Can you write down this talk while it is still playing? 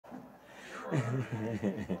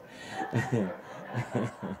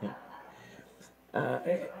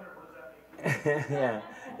yeah,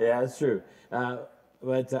 that's true.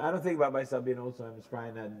 But I don't think about myself being old, so it's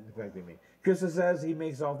probably not affecting me. Krista says he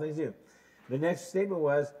makes all things new. The next statement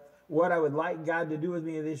was, what I would like God to do with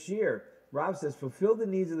me this year. Rob says, fulfill the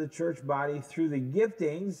needs of the church body through the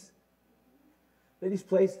giftings that he's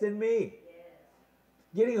placed in me. Yes.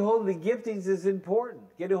 Getting a hold of the giftings is important.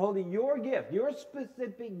 Getting a hold of your gift, your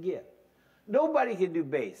specific gift. Nobody can do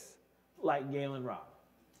bass like Gail and Rob.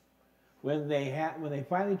 When they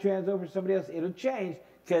finally transfer over to somebody else, it'll change,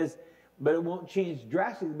 but it won't change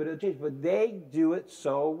drastically, but it'll change. But they do it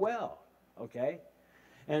so well, okay?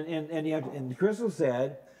 And Crystal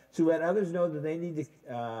said, to let others know that they need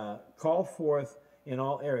to call forth in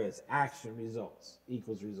all areas. Action results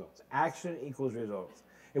equals results. Action equals results.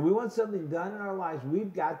 If we want something done in our lives,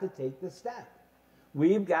 we've got to take the step.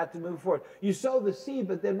 We've got to move forward. You sow the seed,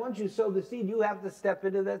 but then once you sow the seed, you have to step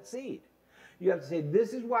into that seed. You have to say,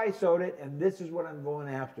 this is why I sowed it, and this is what I'm going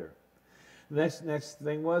after. The next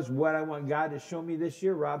thing was what I want God to show me this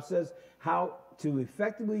year. Rob says, how to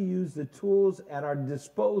effectively use the tools at our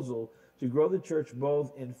disposal to grow the church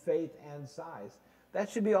both in faith and size. That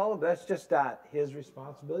should be all of it. That's just not his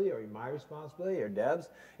responsibility or my responsibility or Deb's.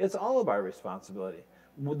 It's all of our responsibility.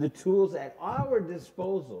 With the tools at our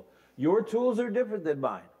disposal. Your tools are different than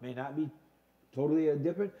mine. May not be totally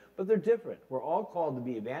different, but they're different. We're all called to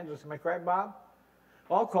be evangelists. Am I correct, Bob?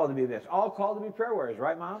 All called to be evangelists. All called to be prayer warriors,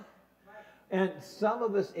 right, Mom? Right. And some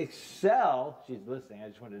of us excel. She's listening. I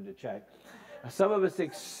just wanted to check. Some of us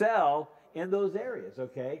excel in those areas,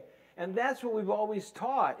 okay? And that's what we've always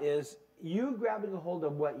taught is you grabbing a hold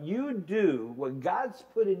of what you do, what God's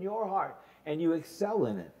put in your heart, and you excel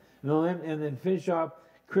in it. And then finish off,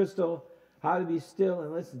 Crystal, how to be still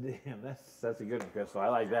and listen to him. That's a good one, Crystal. I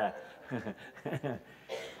like that.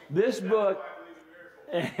 This book,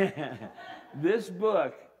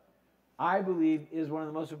 I believe, is one of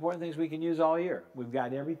the most important things we can use all year. We've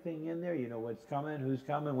got everything in there. You know what's coming, who's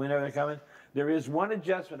coming, whenever they're coming. There is one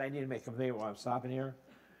adjustment I need to make. I'm thinking while I'm stopping here.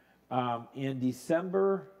 In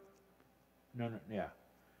December,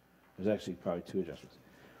 there's actually probably two adjustments.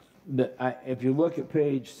 If you look at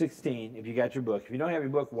page 16, if you got your book, if you don't have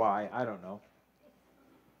your book, why? I don't know.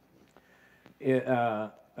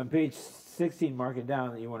 On page 16, mark it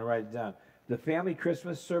down that you want to write it down. The family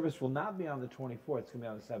Christmas service will not be on the 24th, it's going to be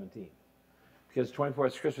on the 17th. Because 24th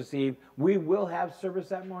is Christmas Eve. We will have service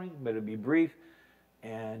that morning, but it'll be brief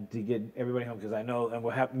and to get everybody home, because I know, and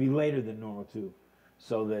we'll have to be later than normal too,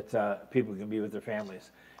 so that people can be with their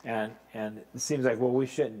families. And it seems like, well, we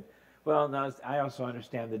shouldn't. Well, no, I also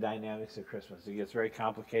understand the dynamics of Christmas. It gets very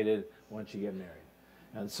complicated once you get married.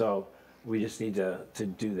 And so we just need to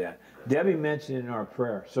do that. Debbie mentioned in our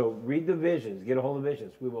prayer, so read the visions, get a hold of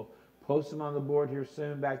visions. We will post them on the board here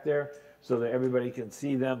soon back there so that everybody can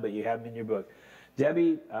see them, but you have them in your book.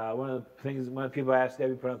 Debbie, one of the people I asked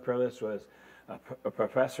Debbie to put on the prayer list was a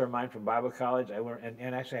professor of mine from Bible college. I learned,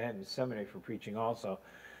 and actually I had in seminary for preaching also,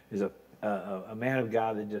 is a man of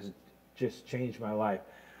God that just changed my life.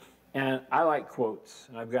 And I like quotes,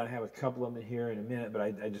 and I'm going to have a couple of them here in a minute, but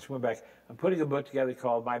I just went back. I'm putting a book together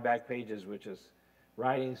called My Back Pages, which is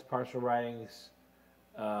writings, partial writings,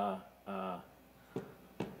 I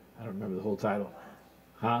don't remember the whole title,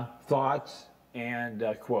 thoughts and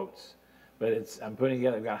quotes. But I'm putting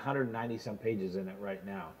together, I've got 190 some pages in it right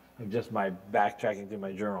now of just my backtracking through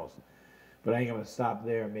my journals. But I think I'm going to stop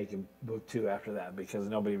there and make a book 2 after that, because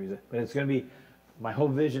nobody reads it. But it's going to be, my whole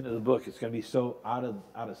vision of the book is going to be so out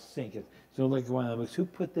of sync. It's so like one of the books. Who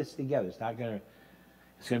put this together? It's going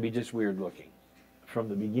to be just weird looking. From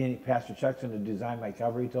the beginning, Pastor Chuck's going to design my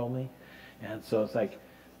cover, he told me. And so it's like,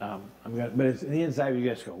 but it's in the inside, you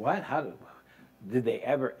guys go, what? Did they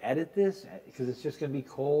ever edit this? Because it's just going to be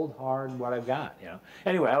cold, hard, what I've got, you know.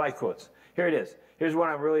 Anyway, I like quotes. Here it is. Here's one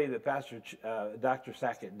that Pastor Dr.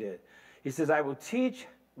 Sackett did. He says, I will teach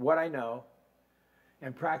what I know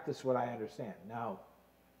and practice what I understand. Now,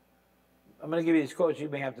 I'm going to give you these quotes. You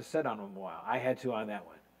may have to sit on them a while. I had to on that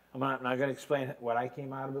one. I'm not going to explain what I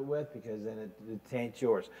came out of it with, because then it taints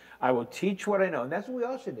yours. I will teach what I know. And that's what we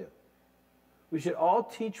all should do. We should all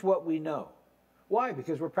teach what we know. Why?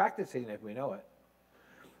 Because we're practicing it if we know it.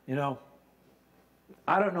 You know,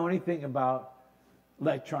 I don't know anything about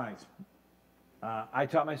electronics. I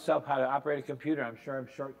taught myself how to operate a computer. I'm sure I'm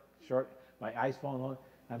short my iPhone.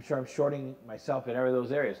 I'm sure I'm shorting myself in every of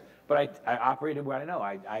those areas. But I operated what I know.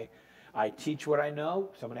 I teach what I know.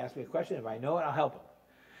 Someone asks me a question. If I know it, I'll help them.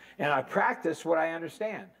 And I practice what I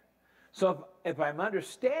understand. So if I'm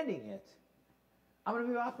understanding it, I'm going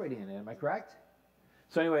to be operating in it. Am I correct?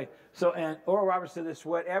 So anyway, and Oral Roberts said this,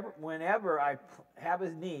 whenever I have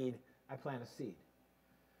a need, I plant a seed.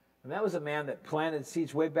 And that was a man that planted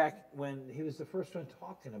seeds way back when he was the first one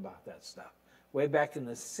talking about that stuff, way back in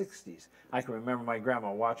the 60s. I can remember my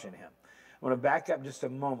grandma watching him. I want to back up just a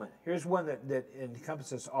moment. Here's one that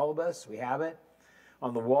encompasses all of us. We have it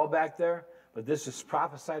on the wall back there, but this is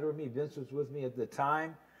prophesied over me. Vince was with me at the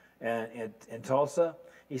time in Tulsa.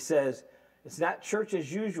 He says, it's not church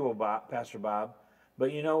as usual, Pastor Bob,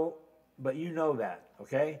 but you know that,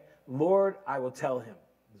 okay? Lord, I will tell him,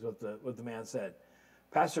 is what the man said.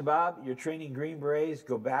 Pastor Bob, you're training Green Berets.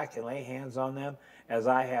 Go back and lay hands on them as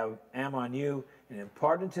I am on you, and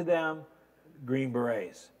impart unto them Green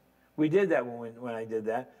Berets. We did that when I did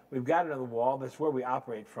that. We've got it on the wall. That's where we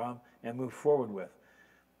operate from and move forward with.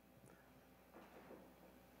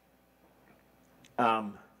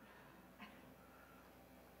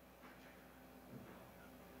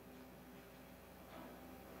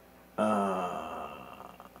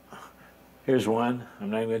 Here's one. I'm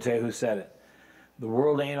not even going to tell you who said it. The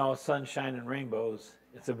world ain't all sunshine and rainbows.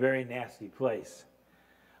 It's a very nasty place.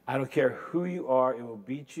 I don't care who you are. It will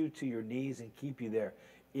beat you to your knees and keep you there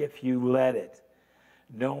if you let it.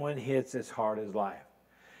 No one hits as hard as life.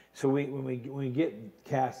 So when we get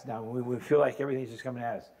cast down, when we feel like everything's just coming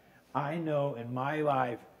at us, I know in my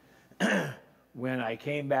life, when I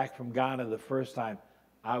came back from Ghana the first time,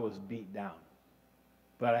 I was beat down.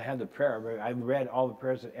 But I had the prayer. I read all the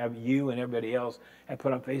prayers that you and everybody else had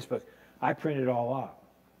put on Facebook. I printed it all off.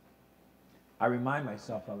 I remind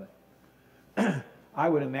myself of it. I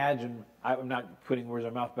would imagine, I'm not putting words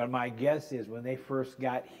in my mouth, but my guess is when they first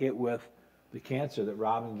got hit with the cancer, that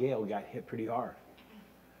Rob and Gail got hit pretty hard.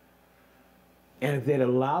 And if they'd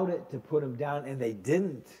allowed it to put them down, and they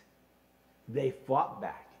didn't, they fought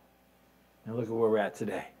back. And look at where we're at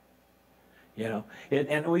today. You know,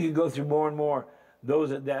 and we can go through more and more.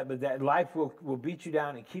 But that life will beat you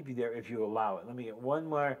down and keep you there if you allow it. Let me get one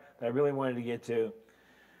more that I really wanted to get to.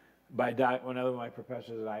 By one of my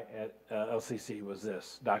professors at LCC was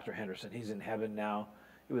this, Dr. Henderson. He's in heaven now.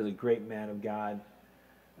 He was a great man of God.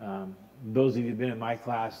 Those of you who've been in my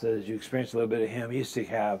class, as you experienced a little bit of him, he used to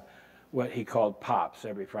have what he called pops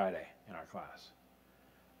every Friday in our class.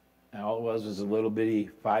 And all it was a little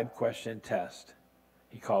bitty 5-question test.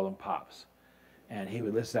 He called them pops. And he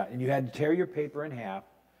would list out. And you had to tear your paper in half,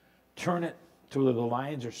 turn it to where the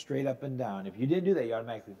lines are straight up and down. If you didn't do that, you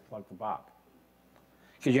automatically flunk the pop.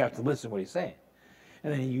 Because you have to listen to what he's saying.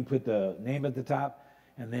 And then you put the name at the top.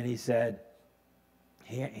 And then he said,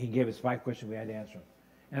 he gave us 5 questions, we had to answer them.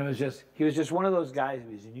 And he was just one of those guys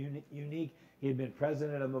who was unique. He had been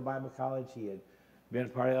president of a Bible college. He had been a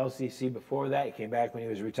part of LCC before that. He came back when he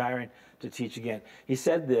was retiring to teach again. He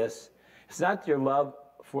said this, it's not your love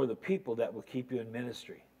for the people that will keep you in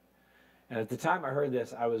ministry. And at the time I heard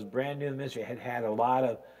this, I was brand new in ministry. I had had a lot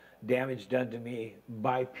of damage done to me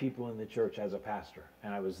by people in the church as a pastor.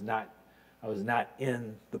 And I was not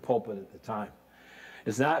in the pulpit at the time.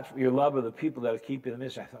 It's not your love of the people that will keep you in the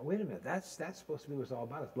ministry. I thought, wait a minute, that's supposed to be what it's all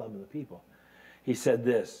about. It's love of the people. He said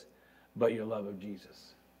this, but your love of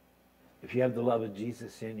Jesus. If you have the love of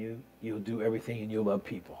Jesus in you, you'll do everything and you'll love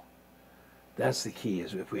people. That's the key,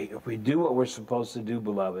 is if we do what we're supposed to do,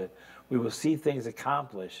 beloved, we will see things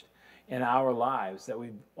accomplished in our lives that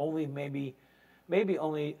we've only maybe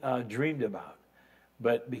only dreamed about.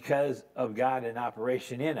 But because of God in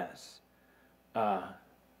operation in us,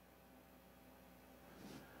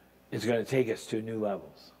 it's going to take us to new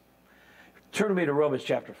levels. Turn with me to Romans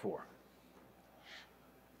chapter 4.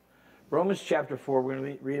 Romans chapter 4, we're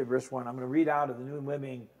going to read at verse 1. I'm going to read out of the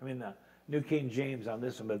New King James on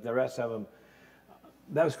this one, but the rest of them,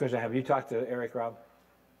 that was a question I have. You talked to Eric, Rob,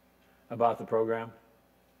 about the program?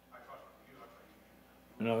 I talked to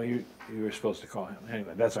you. No, you were supposed to call him.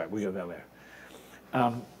 Anyway, that's all right. We'll get that later.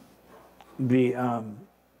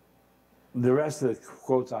 The rest of the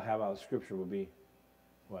quotes I'll have out of Scripture will be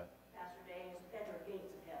what? Pastor Dave's enter the gates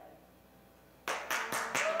of heaven.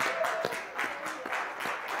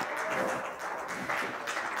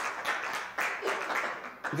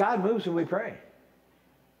 God moves when we pray.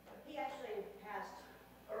 He actually passed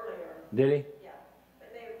earlier. Did he? Yeah, but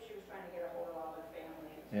she was trying to get a hold of all their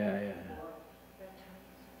family. Yeah. What time?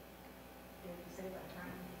 Did he say what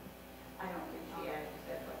time? I don't think she actually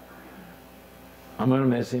said what time. I'm going to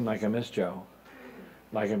miss him like I miss Joe,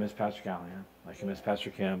 like I miss Pastor Callahan, like I miss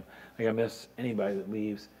Pastor Kim, like I miss anybody that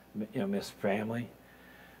leaves, miss family.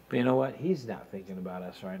 But you know what? He's not thinking about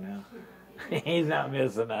us right now. He's not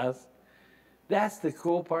missing us. That's the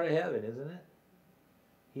cool part of heaven, isn't it?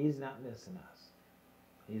 He's not missing us.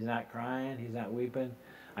 He's not crying. He's not weeping.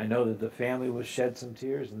 I know that the family will shed some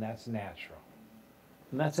tears, and that's natural.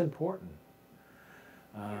 And that's important.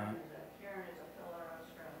 Karen is a pillar of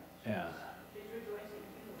strength. Yeah. She's rejoicing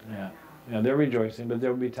too. Yeah. Right now. Yeah, they're rejoicing, but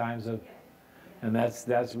there will be times of, Yeah. and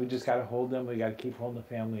that's we just got to hold them. We got to keep holding the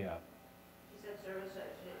family up. She said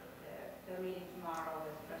their meeting tomorrow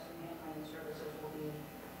with Preston Hamlin and services will be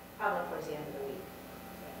probably towards the end of the week.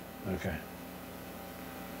 Okay.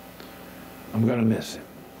 I'm gonna miss him.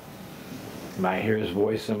 I hear his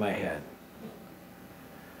voice in my head.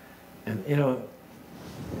 And you know,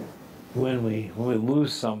 when we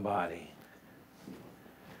lose somebody,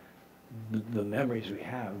 the memories we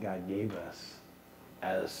have, God gave us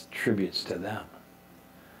as tributes to them.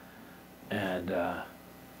 And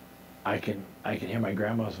I can hear my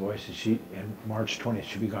grandma's voice, and in March 20th,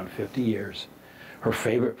 she'll be gone 50 years. Her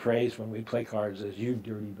favorite phrase when we play cards is, "You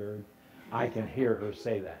dirty bird." I can hear her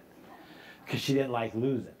say that because she didn't like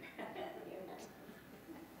losing.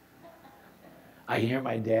 I can hear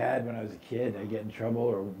my dad when I was a kid, I'd get in trouble,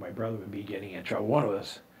 or my brother would be getting in trouble. One of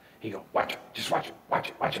us, he'd go, "Watch it, just watch it, watch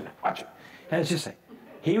it, watch it, watch it." And it's just like,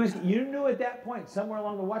 you knew at that point, somewhere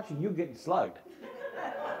along the watching, you're getting slugged.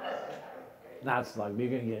 Not slugged, but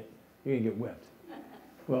you're gonna get whipped.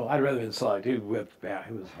 Well, I'd rather been slugged. He was whipped bad.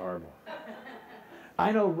 It was horrible.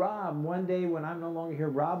 I know Rob, one day when I'm no longer here,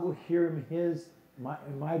 Rob will hear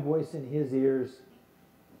my voice in his ears.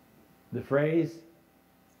 The phrase,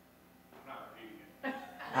 I'm not repeating it.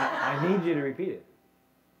 I need you to repeat it.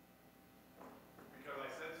 Because I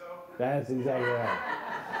said so? That's exactly right.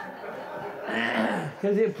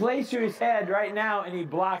 Because it plays through his head right now and he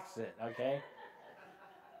blocks it, okay?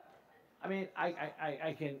 I mean,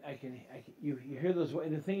 you hear those.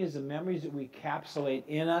 The thing is, the memories that we encapsulate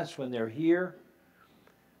in us when they're here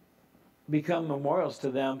become memorials to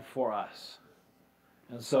them for us.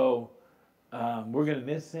 And so we're going to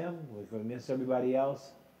miss him. We're going to miss everybody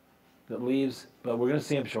else that leaves, but we're going to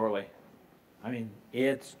see him shortly. I mean,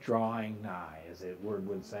 it's drawing nigh, as the word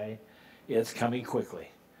would say. It's coming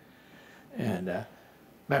quickly. And matter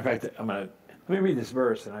of fact, let me read this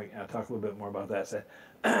verse, and I'll talk a little bit more about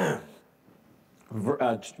that.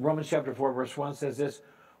 Romans chapter 4, verse 1 says this: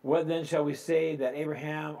 "What then shall we say that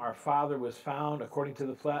Abraham, our father, was found according to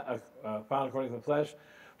the flesh?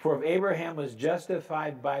 For if Abraham was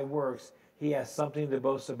justified by works, he has something to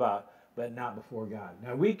boast about, but not before God."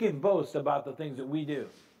 Now we can boast about the things that we do,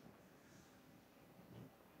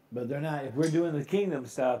 but they're not. If we're doing the kingdom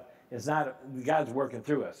stuff, it's not. God's working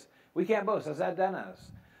through us. We can't boast. That's not done on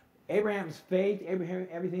us. Abraham's faith,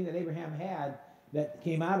 everything that Abraham had that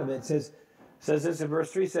came out of it says this in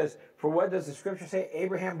verse 3, says, "For what does the scripture say?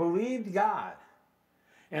 Abraham believed God,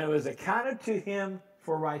 and it was accounted to him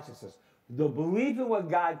for righteousness." The belief in what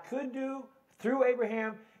God could do through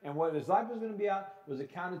Abraham and what his life was going to be out was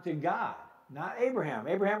accounted to God, not Abraham.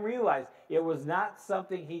 Abraham realized it was not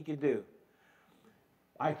something he could do.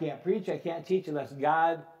 I can't preach, I can't teach unless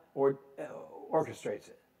God orchestrates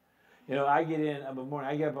it. You know, I get up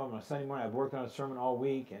on a Sunday morning, I've worked on a sermon all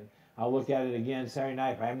week, and I'll look at it again Saturday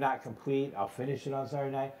night. If I'm not complete, I'll finish it on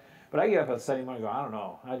Saturday night. But I get up on Sunday morning and go, I don't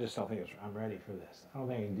know. I just don't think I'm ready for this. I don't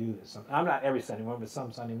think I can do this. I'm not every Sunday morning, but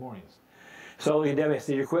some Sunday mornings. So I look at Debbie, I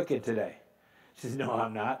say, "You're quickened today." She says, "No,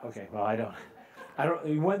 I'm not." Okay, well, I don't.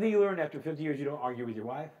 One thing you learn after 50 years, you don't argue with your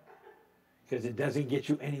wife, because it doesn't get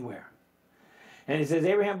you anywhere. And he says,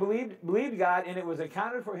 Abraham believed God, and it was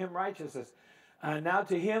accounted for him righteousness. Now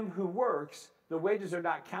to him who works, the wages are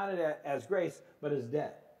not counted as grace, but as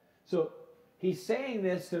debt. So he's saying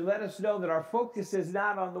this to let us know that our focus is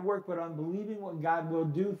not on the work, but on believing what God will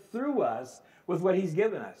do through us with what he's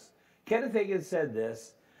given us. Kenneth Hagin said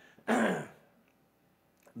this: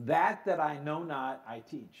 that I know not, I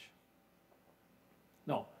teach.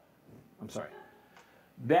 No, I'm sorry.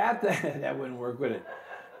 That wouldn't work, would it?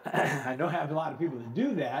 I don't have a lot of people that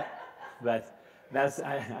do that, but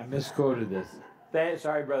I misquoted this.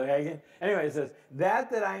 Sorry, Brother Hagin. Anyway, it says,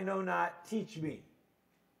 that I know not, teach me.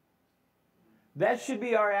 That should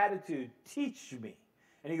be our attitude. Teach me.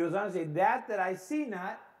 And he goes on to say, that I see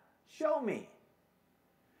not, show me.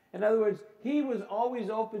 In other words, he was always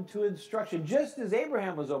open to instruction, just as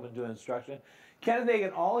Abraham was open to instruction. Kenneth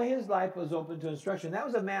Hagin, all his life was open to instruction. That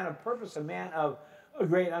was a man of purpose, a man of a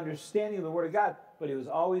great understanding of the Word of God, but he was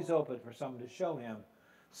always open for someone to show him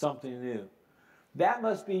something new. That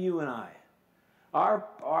must be you and I.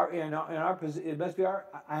 It must be our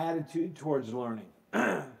attitude towards learning.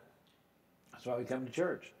 That's why we come to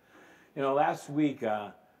church. You know, last week,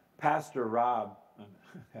 Pastor Rob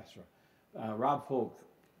Folk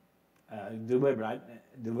delivered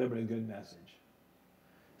a good message.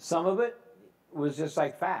 Some of it was just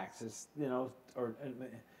like facts. It's,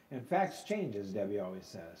 And facts change, as Debbie always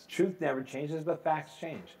says. Truth never changes, but facts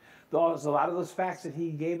change. A lot of those facts that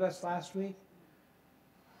he gave us last week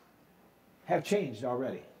have changed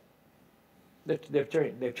already. They've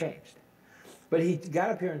changed. But he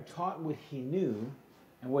got up here and taught what he knew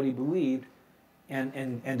and what he believed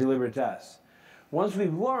and delivered it to us. Once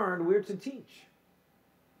we've learned, we're to teach.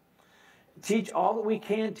 Teach all that we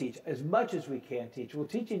can teach, as much as we can teach. Well,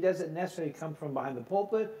 teaching doesn't necessarily come from behind the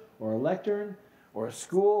pulpit or a lectern or a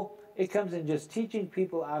school. It comes in just teaching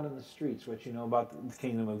people out in the streets what you know about the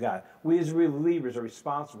kingdom of God. We as believers are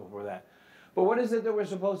responsible for that. But what is it that we're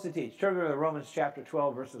supposed to teach? Turn to Romans chapter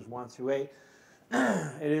 12, verses 1 through 8.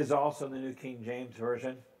 It is also the New King James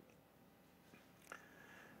Version.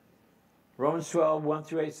 Romans 12, 1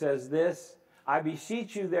 through 8 says this, I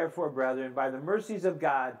beseech you, therefore, brethren, by the mercies of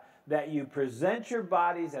God, that you present your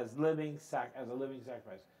bodies as a living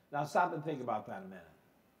sacrifice. Now stop and think about that a minute.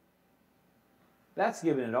 That's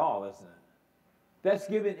giving it all, isn't it? That's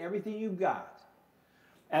giving everything you've got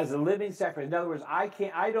as a living sacrifice. In other words,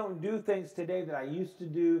 I don't do things today that I used to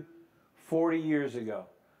do 40 years ago.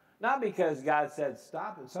 Not because God said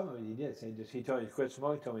stop it. Some of it he did. He told me to quit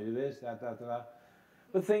smoking, told me to do this, that. But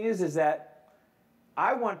the thing is that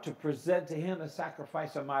I want to present to him a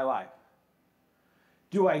sacrifice of my life.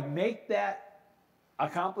 Do I make that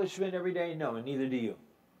accomplishment every day? No, and neither do you.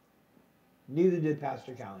 Neither did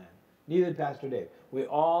Pastor Callahan. Neither did Pastor Dave. We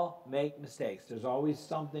all make mistakes. There's always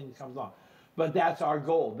something that comes along. But that's our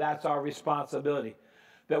goal. That's our responsibility.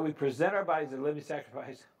 That we present our bodies as a living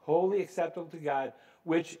sacrifice, wholly acceptable to God,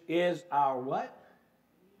 which is our what?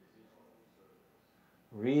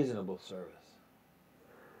 Reasonable service.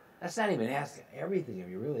 That's not even asking everything of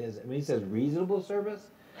you, really, is it? When he says reasonable service,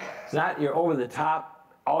 it's not your over-the-top,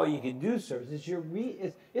 all you can do service.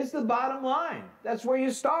 It's the bottom line. That's where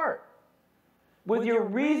you start. With your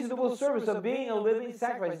reasonable service of being a living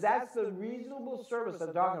sacrifice. That's the reasonable service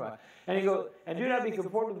I'm talking about. And you go, and do not be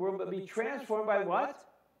conformed to the world, but be transformed by what?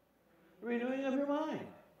 Renewing of your mind.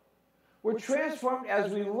 We're transformed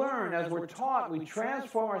as we learn, as we're taught. We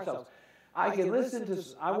transform ourselves. I can listen to,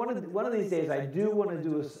 one of these days, I do want to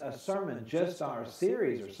do a sermon just on our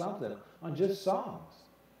series or something, on just songs.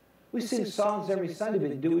 We sing songs every Sunday,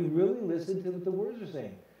 but do we really listen to what the words are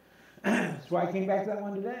saying? That's why I came back to that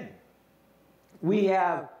one today. We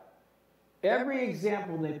have every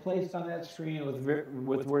example they placed on that screen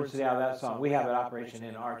with words today out of that song. We have an operation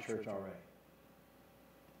in our church already.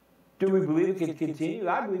 Do we believe it can continue?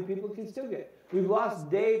 I believe people can still get it. We've lost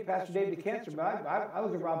Pastor Dave to cancer, but I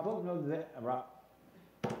look at Rob Pope, know that Rob.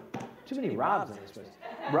 Too many Robs in this place.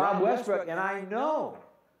 Rob Westbrook, and I know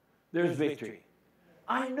there's victory.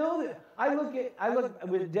 I know that. I look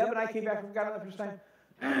when Deb and I came back from God the first time.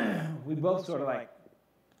 We both sort of like,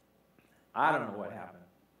 I don't know what happened.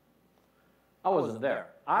 I wasn't there.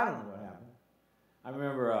 I don't know what happened. I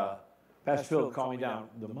remember Pastor Phil called me down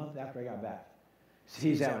the month after I got back.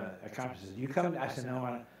 He's having a conference. He says, you coming? I said,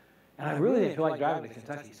 no. And I really didn't feel like driving to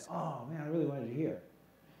Kentucky. He said, oh, man, I really wanted to hear.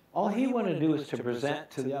 All he wanted to do was to present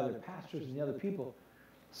to the other pastors and the other people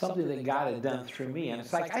something that God had done through me. And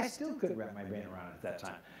it's like I still couldn't wrap my brain around it at that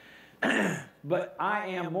time. But I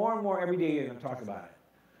am more and more every day you're going to talk about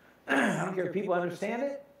it. I don't care if people understand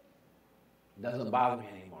it. It doesn't bother me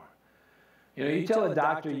anymore. You know, you tell a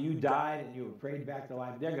doctor you died and you were prayed back to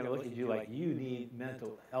life, they're going to look at you like you need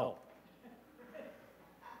mental help.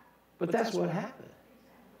 But that's what happened.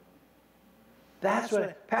 That's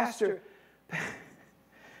what Pastor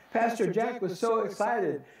Jack was so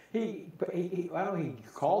excited. He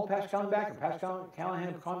called Pastor Callahan back, and Pastor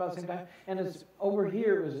Callahan called about the same time. And it's over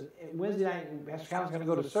here. It was Wednesday night, and Pastor Callahan's going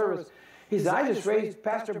to go to service. He said, I just raised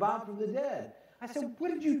Pastor Bob from the dead. I said, what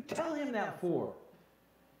did you tell him that for?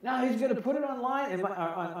 Now he's going to put it online,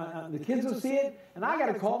 and the kids will see it, and I got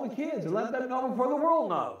to call the kids and let them know before the world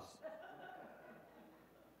knows.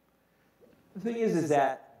 The thing is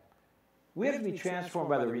that we have to be transformed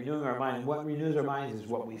by the renewing our mind. And what renews our minds is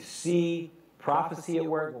what we see, prophecy at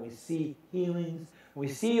work, when we see healings, when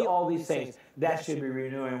we see all these things. That should be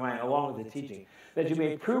renewing our mind along with the teaching. That you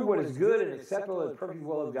may prove what is good and acceptable and perfect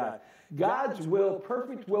will of God. God's will,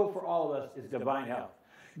 perfect will for all of us is divine health.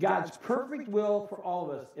 God's perfect will for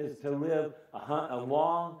all of us is to live a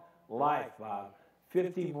long life, Bob.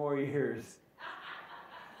 50 more years.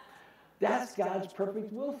 That's God's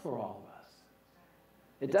perfect will for all of us.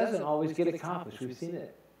 It doesn't always get accomplished. We've seen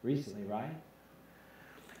it recently, right?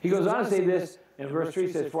 He goes on to say this in verse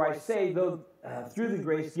 3, says, for I say, though through the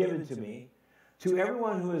grace given to me, to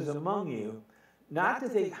everyone who is among you, not to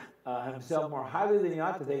think himself more highly than he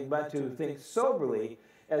ought to think, but to think soberly,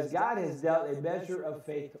 as God has dealt a measure of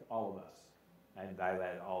faith to all of us. I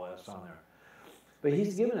added all of us on there. But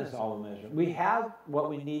he's given us all the measure. We have what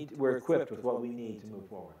we need. We're equipped with what we need to move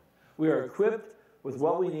forward. We are equipped with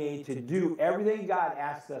what we need to do everything God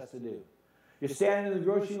asks us to do. You're standing in the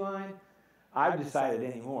grocery line. I've decided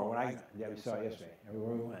anymore. We saw it yesterday,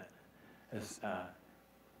 everywhere we went.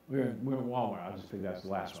 We were in Walmart. I'll just pick that's the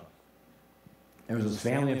last one. There was this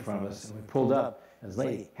family in front of us, and we pulled up, and this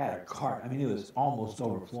lady had her cart. I mean, it was almost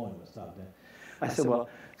overflowing with stuff. I said, well,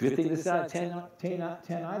 good thing this is not a 10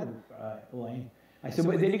 item lane. I said,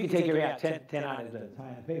 well, then you can take every 10 items at a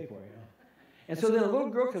time and pay for it, you know. And so then a little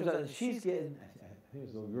girl comes up, and she's getting, I think it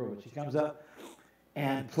was a little girl, but she comes up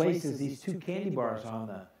and places these 2 candy bars on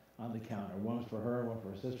the counter. One was for her, one for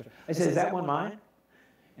her sister. I said, is that one mine?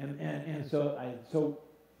 And so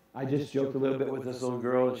I just joked a little bit with this little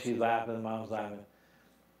girl, and she's laughing, and Mom's laughing.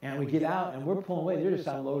 And we get out, and we're pulling away. They're just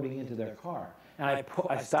unloading into their car. And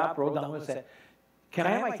I stopped, rolled down the window, and said, can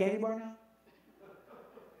I have my candy bar now?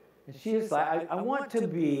 And she is like, I want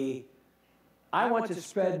to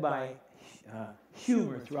spread my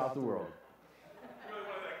humor throughout the world.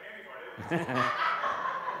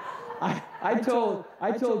 I told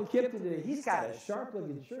Kip today, he's got a sharp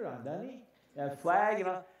looking shirt on, doesn't he? That flag, you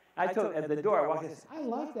know. I told at the door, I walked in and said, I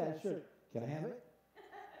like that shirt. Can I have it?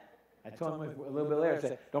 I told him a little bit later, I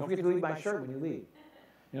said, don't forget to leave my shirt when you leave.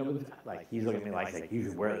 You know, like he's looking at me like you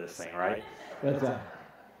should wear this thing, right? But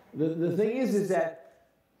the thing is that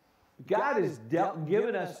God has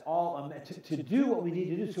given us all to do what we need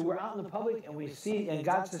to do. So we're out in the public and we see, and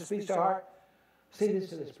God speaks to our heart. Say this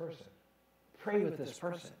to this person. Pray with this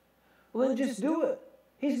person. Well, then just do it.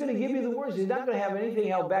 He's going to give you the words. He's not going to have anything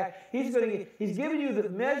held back. He's giving you the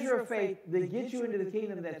measure of faith that gets you into the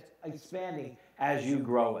kingdom that's expanding as you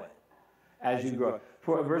grow it. As you grow.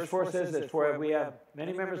 Verse 4 says this, for we have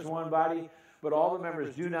many members in one body, but all the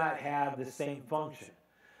members do not have the same function.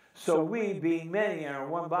 So we, being many, are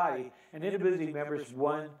one body, and individually members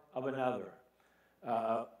one of another.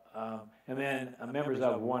 And then members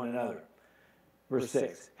of one another. Verse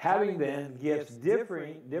 6, having then gifts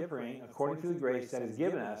differing according to the grace that is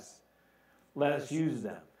given us, let us use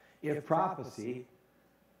them. If prophecy,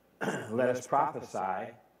 let us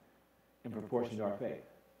prophesy in proportion to our faith.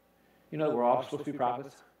 You know that we're all supposed to be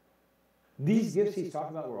prophets? These gifts he's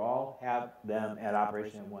talking about, we all have them at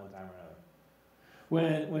operation at one time or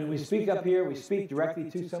another. When we speak up here, we speak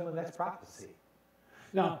directly to someone, that's prophecy.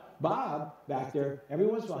 Now, Bob, back there, every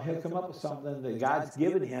once in a while, he'll come up with something that God's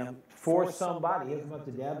given him for somebody. He'll come up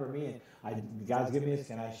to Deb or me, and God's given me this,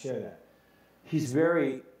 can I share that? He's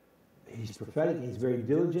prophetic, he's very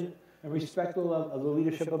diligent and respectful of the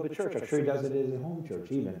leadership of the church. I'm sure he does it in his home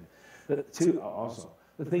church even. Also,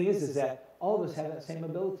 the thing is that all of us have that same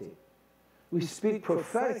ability. We speak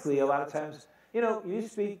prophetically a lot of times. You know, you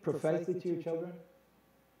speak prophetically to your children.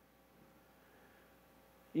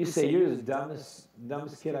 You say, you're the dumbest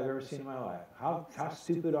kid I've ever seen in my life. How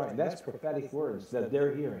stupid are you? That's prophetic words that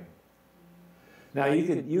they're hearing. Now, you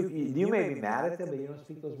may be mad at them, but you don't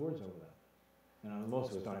speak those words over them. You know,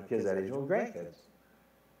 most of us don't have kids that age. Well, grandkids.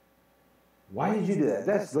 Why did you do that?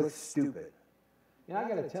 That looks stupid. You know, I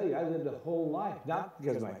got to tell you, I lived a whole life, not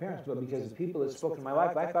because of my parents, but because of people that spoke in my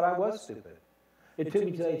life. I thought I was stupid. It took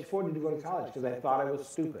me till age 40 to go to college because I thought I was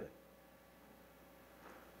stupid.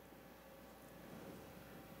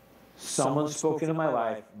 Someone spoke into my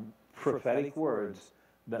life prophetic words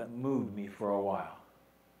that moved me for a while.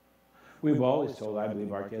 We've always told, I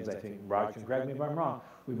believe our kids, I think Rod can correct me if I'm wrong,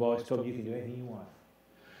 we've always told them you can do anything you want.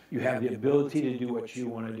 You have the ability to do what you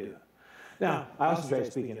want to do. Now, I also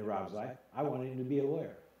tried speaking into Rob's life. I wanted him to be a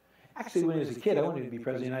lawyer. Actually, when he was a kid, I wanted him to be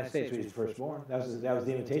president of the United States when he was firstborn. That was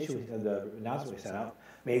the invitation, the announcement we sent out.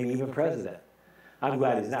 Maybe even president. I'm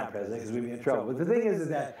glad he's not president because we'd be in trouble. But the thing is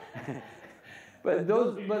that,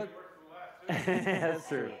 that's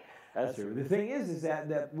true. That's true. The thing is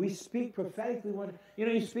that we speak prophetically.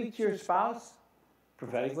 You speak to your spouse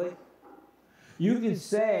prophetically. You can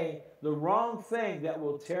say the wrong thing that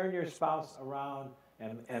will tear your spouse around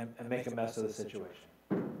and make a mess of the situation.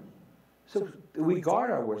 So we guard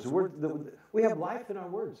our words. We have life in our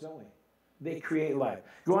words, don't we? They create life.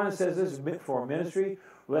 Go on and says this for ministry.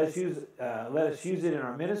 Let us use it in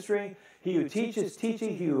our ministry. He who teaches,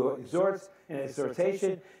 teaching. He who exhorts, in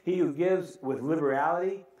exhortation. He who gives with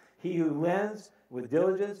liberality. He who lends with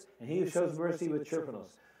diligence. And he who shows mercy with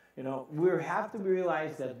cheerfulness. You know, we have to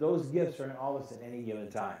realize that those gifts are in all of us at any given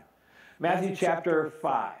time. Matthew chapter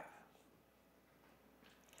 5.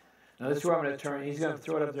 Now this is where I'm going to turn. He's going to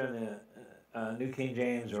throw it up there in the New King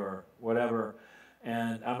James or whatever.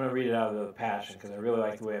 And I'm going to read it out of the Passion because I really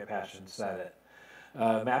like the way a Passion said it.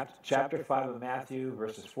 Chapter 5 of Matthew,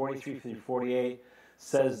 verses 43 through 48,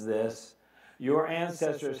 says this. Your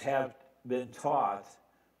ancestors have been taught,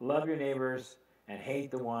 love your neighbors and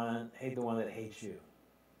hate the one that hates you.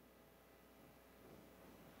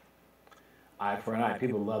 Eye for an eye.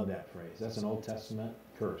 People love that phrase. That's an Old Testament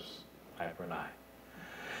curse. Eye for an eye.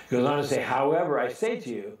 It goes on to say, however, I say to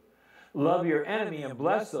you, love your enemy and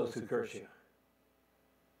bless those who curse you.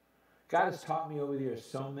 God has taught me over the years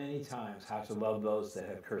so many times how to love those that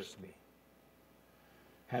have cursed me,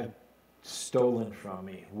 have stolen from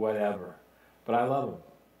me, whatever. But I love them.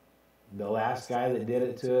 The last guy that did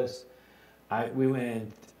it to us, we went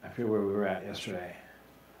in, I forget where we were at yesterday.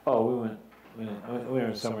 Oh, we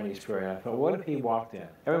were somewhere in East Prairie. I thought, what if he walked in?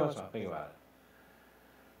 Every once in a while, think about it.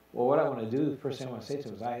 Well, what I want to do, the first thing I want to say to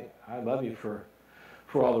him is, I love you for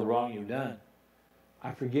all the wrong you've done.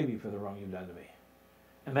 I forgive you for the wrong you've done to me.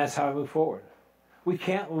 And that's how I move forward. We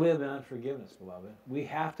can't live in unforgiveness, beloved. We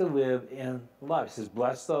have to live in love. He says,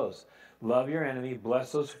 bless those. Love your enemy.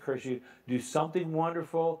 Bless those who curse you. Do something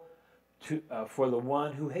wonderful for the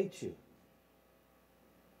one who hates you.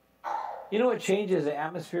 You know what changes the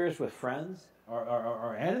atmospheres with friends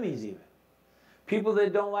or enemies even? People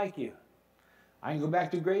that don't like you. I can go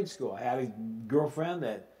back to grade school. I had a girlfriend,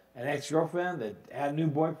 an ex-girlfriend that had a new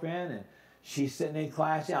boyfriend, and she's sitting in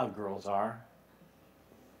class. You know how girls are.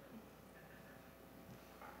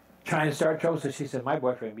 Trying to start trouble, so she said, my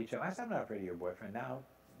boyfriend beat you up. I said, I'm not afraid of your boyfriend. Now,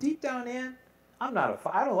 deep down in, I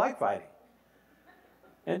don't like fighting.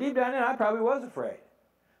 And deep down in, I probably was afraid.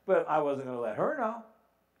 But I wasn't going to let her know,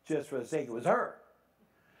 just for the sake it was her.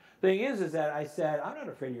 Thing is that I said, I'm not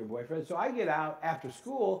afraid of your boyfriend. So I get out after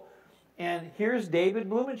school, and here's David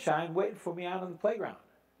Blumenshine waiting for me out on the playground.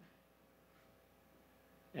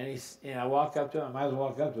 And I walk up to him. I might as well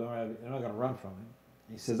walk up to him. I'm not going to run from him.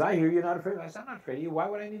 He says, I hear you're not afraid of me. I said, I'm not afraid of you. Why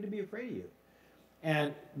would I need to be afraid of you?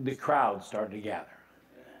 And the crowd started to gather.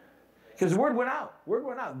 Because the word went out. Word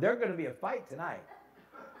went out. There's going to be a fight tonight.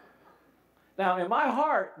 Now, in my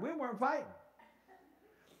heart, we weren't fighting.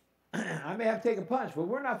 I may have to take a punch, but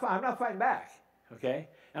I'm not fighting back. Okay?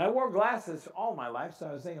 And I wore glasses all my life, so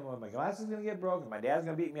I was thinking, well, my glasses going to get broken. My dad's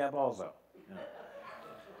going to beat me up also. You know?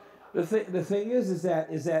 The thing is that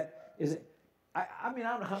I mean,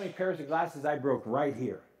 I don't know how many pairs of glasses I broke right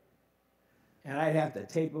here. And I'd have to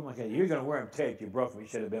tape them. Okay, you're going to wear them taped. You broke them. You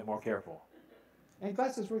should have been more careful. And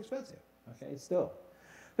glasses were expensive. Okay, still.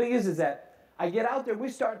 Thing is that I get out there. We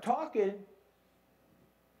start talking.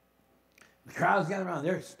 The crowd's getting around.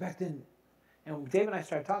 They're expecting. And Dave and I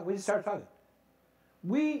started talking. We just started talking.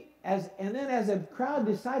 And then as the crowd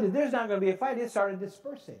decided there's not going to be a fight, it started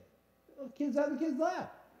dispersing. The kids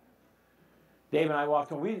left. Dave and I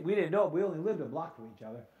walked home. We didn't know it. We only lived a block from each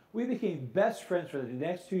other. We became best friends for the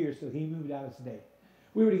next 2 years till he moved out of state.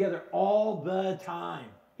 We were together all the time.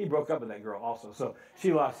 He broke up with that girl also, so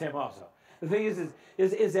she lost him also. The thing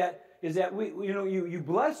is that you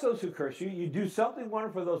bless those who curse you. You do something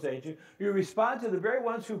wonderful for those that hate you. You respond to the very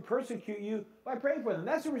ones who persecute you by praying for them.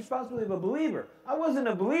 That's the responsibility of a believer. I wasn't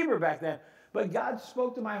a believer back then, but God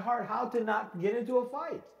spoke to my heart how to not get into a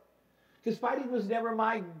fight, because fighting was never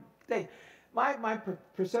my thing. My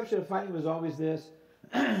perception of fighting was always this.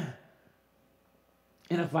 In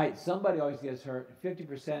a fight, somebody always gets hurt.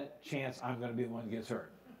 50% chance I'm going to be the one that gets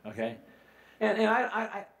hurt. Okay? And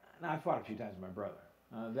I fought a few times with my brother.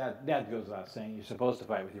 That goes without saying. You're supposed to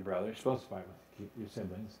fight with your brother. You're supposed to fight with your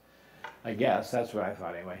siblings. I guess. That's what I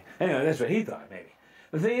thought anyway. Anyway, that's what he thought maybe.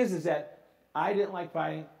 The thing is that I didn't like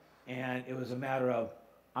fighting, and it was a matter of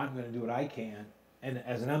I'm going to do what I can, and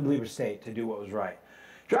as an unbeliever state, to do what was right.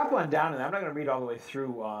 Drop on down, and I'm not going to read all the way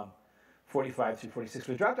through 45 through 46,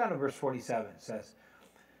 but drop down to verse 47. It says,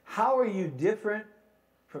 How are you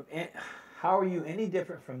any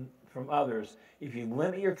different from others if you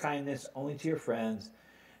limit your kindness only to your friends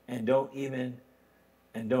and don't even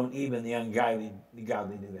the ungodly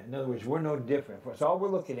do that? In other words, we're no different. So all we're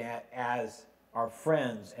looking at as our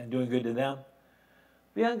friends and doing good to them,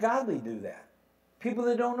 the ungodly do that. People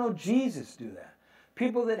that don't know Jesus do that.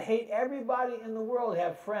 People that hate everybody in the world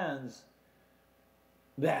have friends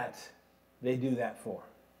that they do that for.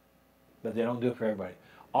 But they don't do it for everybody.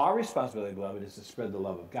 Our responsibility, beloved, is to spread the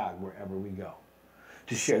love of God wherever we go.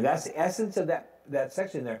 To share. That's the essence of that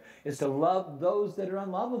section there, is to love those that are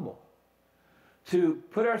unlovable. To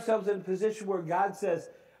put ourselves in a position where God says,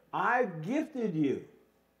 I've gifted you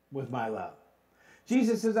with my love.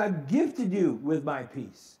 Jesus says, I've gifted you with my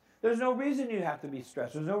peace. There's no reason you have to be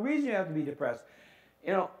stressed. There's no reason you have to be depressed.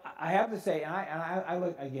 You know, I have to say, and I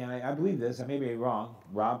look, again, I believe this, I may be wrong.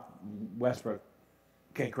 Rob Westbrook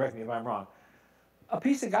can correct me if I'm wrong. A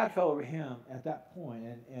peace of God fell over him at that point,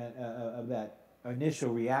 and of that initial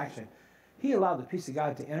reaction. He allowed the peace of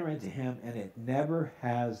God to enter into him, and it never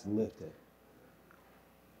has lifted.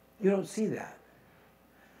 You don't see that.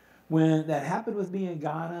 When that happened with me in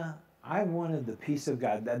Ghana, I wanted the peace of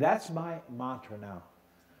God. That's my mantra now.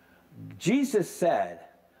 Jesus said,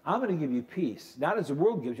 I'm going to give you peace. Not as the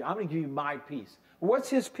world gives you, I'm going to give you my peace. What's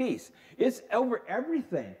his peace? It's over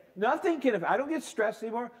everything. Nothing can, I don't get stressed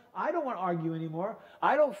anymore. I don't want to argue anymore.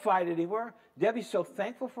 I don't fight anymore. Debbie's so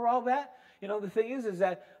thankful for all that. You know, the thing is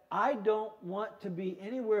that I don't want to be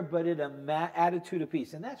anywhere but in an attitude of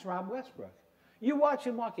peace. And that's Rob Westbrook. You watch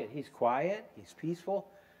him walk it. He's quiet. He's peaceful.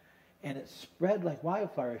 And it's spread like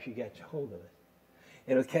wildfire if you get hold of it.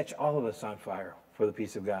 It'll catch all of us on fire for the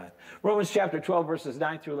peace of God. Romans chapter 12, verses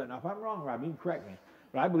 9 through 11. Now, if I'm wrong, Rob, you can correct me.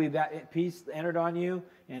 But I believe that peace entered on you,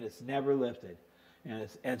 and it's never lifted. And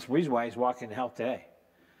it's the reason why he's walking in health today.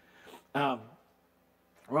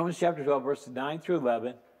 Romans chapter 12, verses 9 through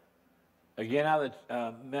 11. Again, out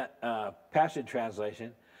of the Passion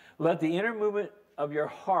Translation. Let the inner movement of your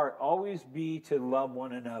heart always be to love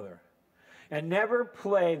one another. And never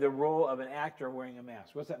play the role of an actor wearing a mask.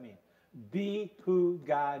 What's that mean? Be who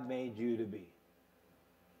God made you to be.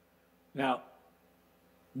 Now,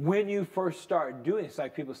 when you first start doing it, it's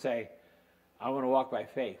like people say, I want to walk by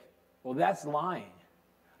faith. Well, that's lying.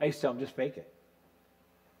 I used to tell them, just fake it.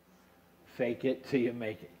 Fake it till you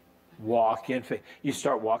make it. Walk in faith. You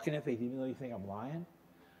start walking in faith even though you think I'm lying.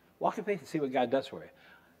 Walk in faith and see what God does for you.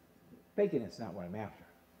 Faking it's not what I'm after.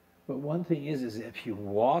 But one thing is if you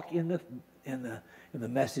walk in the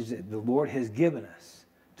message that the Lord has given us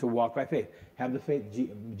to walk by faith, have the faith.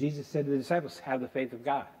 Jesus said to the disciples, have the faith of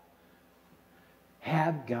God.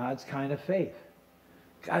 Have God's kind of faith.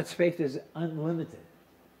 God's faith is unlimited.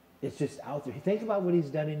 It's just out there. Think about what he's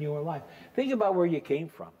done in your life. Think about where you came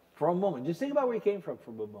from for a moment. Just think about where you came from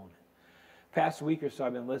for a moment. Past week or so,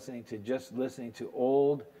 I've been listening to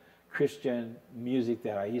old Christian music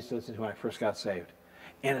that I used to listen to when I first got saved.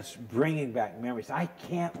 And it's bringing back memories. I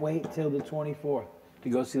can't wait till the 24th to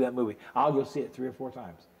go see that movie. I'll go see it 3 or 4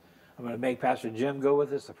 times. I'm going to make Pastor Jim go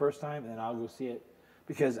with us the first time, and then I'll go see it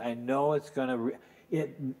because I know it's going to...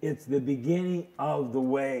 It's the beginning of the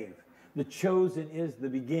wave. The Chosen is the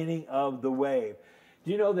beginning of the wave.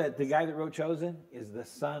 Do you know that the guy that wrote Chosen is the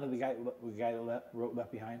son of the guy that wrote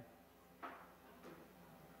Left Behind?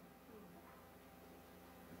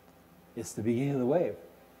 It's the beginning of the wave.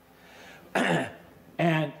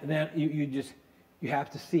 And then you have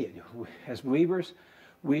to see it. As believers,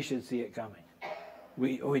 we should see it coming.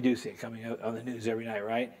 We do see it coming on the news every night,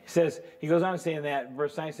 right? He goes on to say in that,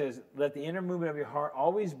 verse 9 says, let the inner movement of your heart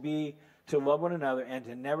always be to love one another and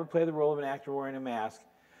to never play the role of an actor wearing a mask.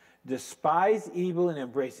 Despise evil and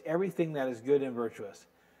embrace everything that is good and virtuous.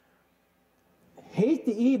 Hate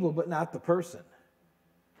the evil, but not the person.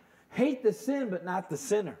 Hate the sin, but not the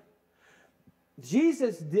sinner.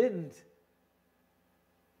 Jesus didn't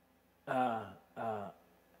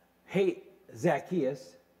hate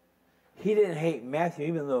Zacchaeus. He didn't hate Matthew,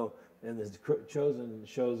 even though in the Chosen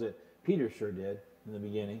shows that Peter sure did in the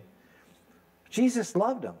beginning. Jesus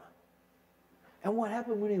loved them. And what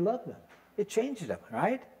happened when he loved them? It changed them,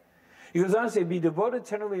 right? He goes on to say, be devoted,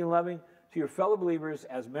 tenderly, and loving to your fellow believers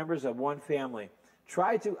as members of one family.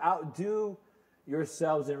 Try to outdo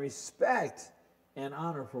yourselves in respect and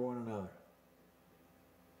honor for one another.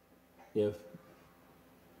 If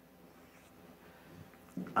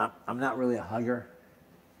I'm not really a hugger,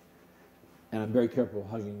 and I'm very careful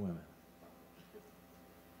hugging women.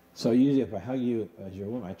 So usually if I hug you as your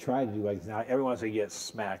woman, I try to do like now. Every once in a while I get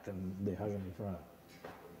smacked and they hug me in front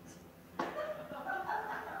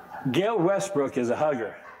of. Gail Westbrook is a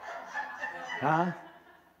hugger. Huh?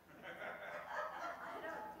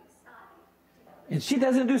 And she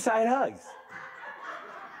doesn't do side hugs.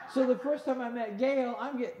 So the first time I met Gail,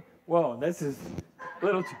 I'm getting, whoa, this is a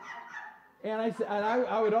little too. And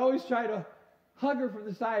I would always try to hug her from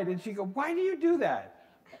the side, and she'd go, why do you do that?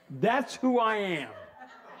 That's who I am.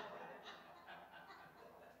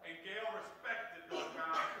 And Gail respected those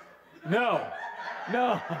guys.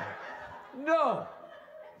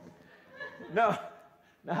 No,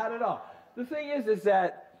 not at all. The thing is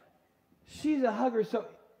that she's a hugger, so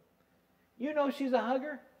you know she's a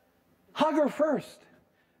hugger? Hug her first.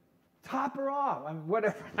 Top her off. I mean,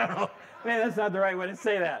 whatever. I don't know. Man, that's not the right way to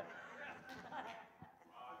say that.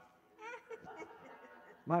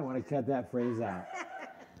 Might want to cut that phrase out.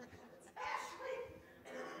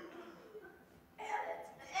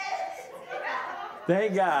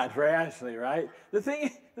 Thank God for Ashley, right? The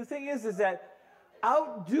thing is that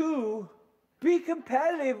be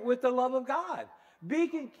competitive with the love of God. Be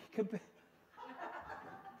competitive.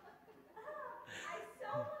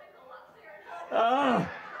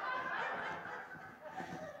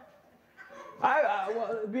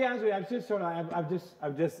 Well, to be honest with you, I've just sort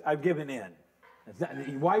of, I've given in. It's not,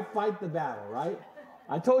 why fight the battle, right?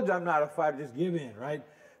 I told you I'm not a fighter, just give in, right?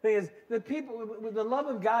 Thing is, the people, the love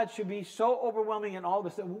of God should be so overwhelming in all of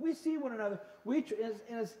us that when we see one another, we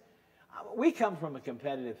come from a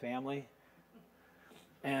competitive family,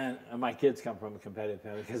 and my kids come from a competitive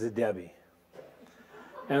family because of Debbie.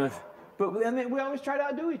 And we always try to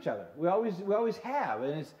outdo each other. We always have,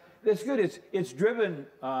 and it's good. It's driven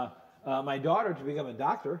my daughter to become a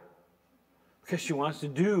doctor because she wants to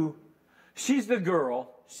do. She's the girl.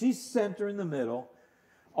 She's center in the middle,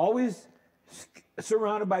 always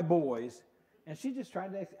surrounded by boys, and she just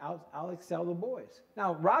tried to out-excel the boys.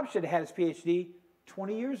 Now, Rob should have had his PhD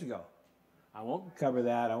 20 years ago. I won't cover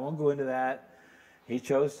that. I won't go into that. He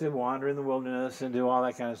chose to wander in the wilderness and do all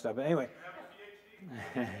that kind of stuff. But anyway.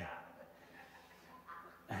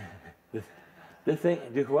 The thing,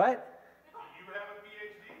 do what? Do you have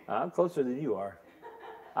a PhD? I'm closer than you are.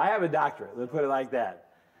 I have a doctorate, let's put it like that.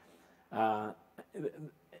 How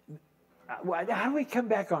do we come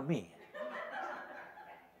back on me?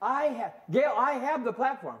 Gail, I have the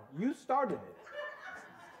platform. You started it.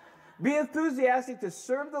 Be enthusiastic to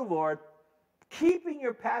serve the Lord, keeping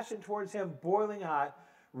your passion towards Him boiling hot.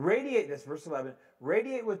 Radiate, this verse 11,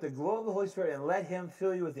 radiate with the glow of the Holy Spirit and let Him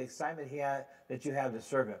fill you with the excitement that you have to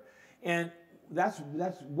serve Him. And that's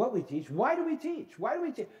what we teach. Why do we teach? Why do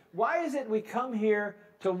we teach? Why is it we come here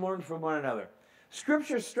to learn from one another?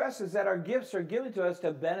 Scripture stresses that our gifts are given to us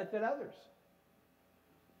to benefit others.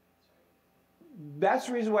 That's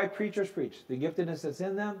the reason why preachers preach. The giftedness that's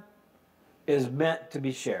in them is meant to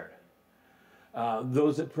be shared.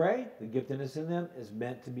 Those that pray, the giftedness in them is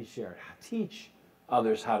meant to be shared. Teach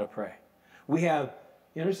others how to pray. We have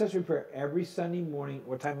intercessory prayer every Sunday morning.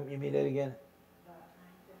 What time you meet at again?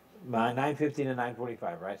 9:15 to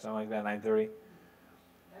 9:45, right? Something like that, 9:30.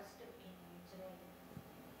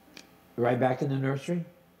 Right back in the nursery.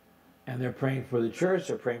 And they're praying for the church,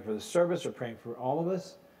 they're praying for the service, they're praying for all of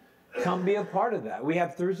us. Come be a part of that. We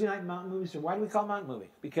have Thursday night mountain movies. So why do we call mountain movie?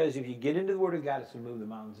 Because if you get into the Word of God, it's to move the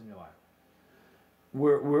mountains in your life.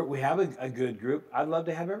 We have a good group. I'd love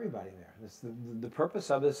to have everybody there. The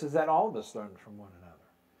purpose of this is that all of us learn from one another.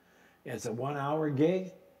 It's a 1 hour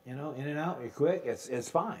gig, in and out, you're quick, it's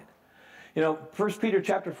fine. 1 Peter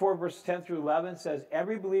chapter 4, verses 10 through 11 says,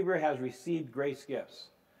 every believer has received grace gifts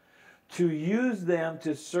to use them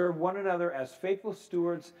to serve one another as faithful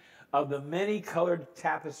stewards of the many-colored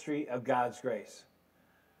tapestry of God's grace.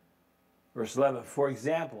 Verse 11, for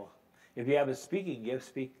example, if you have a speaking gift,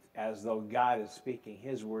 speak as though God is speaking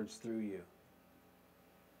His words through you.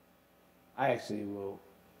 I actually will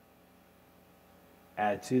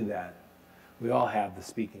add to that. We all have the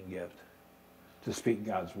speaking gift to speak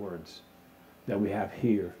God's words that we have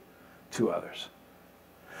here to others.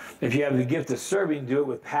 If you have the gift of serving, do it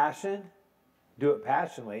with passion, do it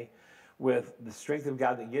passionately, with the strength of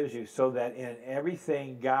God that gives you, so that in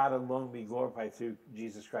everything God alone be glorified through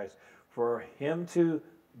Jesus Christ. For him to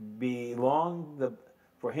belong the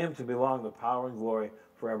power and glory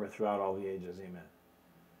forever throughout all the ages. Amen.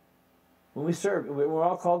 When we serve, we're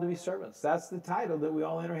all called to be servants. That's the title that we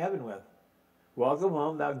all enter heaven with. Welcome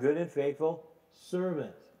home, thou good and faithful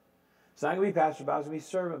servant. It's not going to be Pastor Bob, it's going to be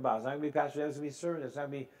servant Bob. It's not going to be Pastor Deb, it's going to be servant. It's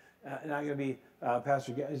not going to be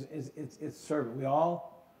Pastor Gav. It's servant.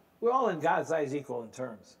 We're all in God's eyes equal in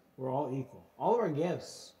terms. We're all equal. All of our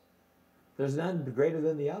gifts, there's none greater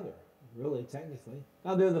than the other, really, technically.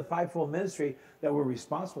 Now, they're the fivefold ministry that we're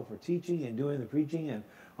responsible for teaching and doing the preaching and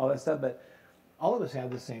all that stuff, but all of us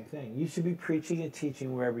have the same thing. You should be preaching and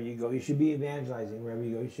teaching wherever you go. You should be evangelizing wherever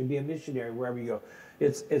you go. You should be a missionary wherever you go.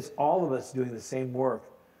 It's all of us doing the same work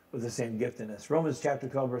with the same giftedness. Romans chapter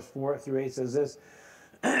 12, verse 4 through 8 says this,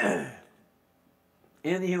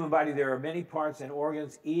 in the human body there are many parts and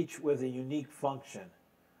organs, each with a unique function.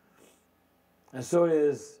 And so it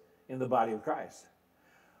is in the body of Christ.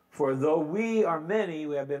 For though we are many,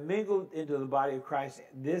 we have been mingled into the body of Christ.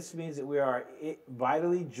 This means that we are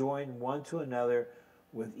vitally joined one to another,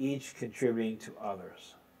 with each contributing to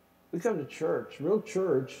others. We come to church, real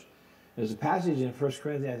church. There's a passage in 1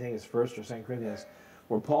 Corinthians, I think it's 1 or 2 Corinthians,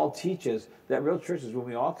 where Paul teaches that real church is when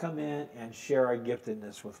we all come in and share our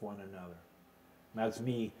giftedness with one another. That's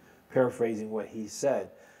me paraphrasing what he said.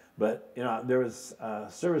 But, there was a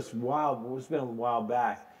service it's been a while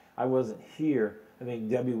back. I wasn't here. I think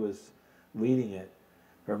Debbie was leading it,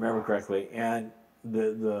 if I remember correctly. And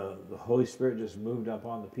the Holy Spirit just moved up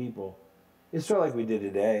on the people. It's sort of like we did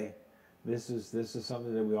today. This is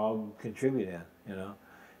something that we all contribute in,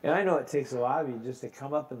 And I know it takes a lot of you just to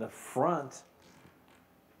come up in the front,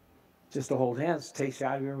 just to hold hands, takes you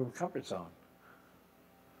out of your comfort zone.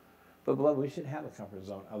 But beloved, we should have a comfort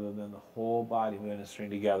zone other than the whole body ministering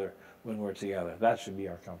together when we're together. That should be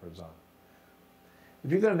our comfort zone.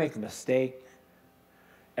 If you're going to make a mistake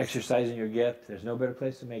exercising your gift, there's no better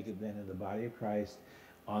place to make it than in the body of Christ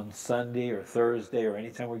on Sunday or Thursday or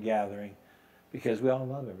anytime we're gathering, because we all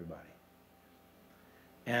love everybody.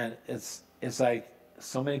 And it's like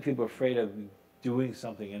so many people are afraid of doing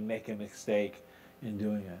something and making a mistake in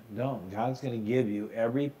doing it. Don't. God's going to give you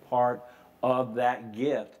every part of that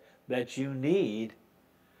gift that you need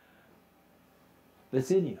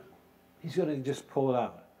that's in you. He's going to just pull it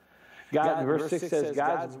out. God, verse 6 says,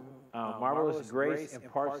 God's marvelous grace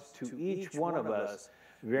imparts to each one of us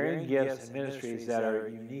varying gifts and ministries that are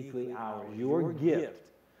uniquely ours. Your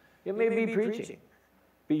gift. It may be preaching,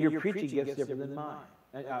 but your preaching gift's different than mine.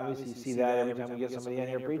 And obviously, you see that every time we get somebody in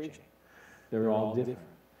here preaching. They're all different.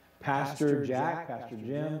 Pastor Jack, Pastor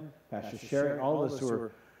Jim, Pastor Sherry, all of us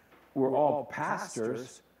we're all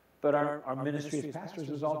pastors, but our ministry as pastors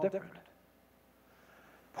is all different.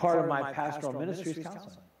 Part of my pastoral ministry is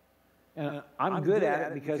counseling. And I'm good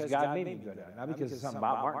at it because God made me good at it, not because it's something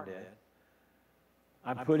Bob Martin did.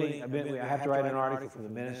 I have to write an article for the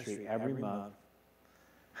ministry every month.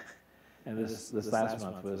 And this last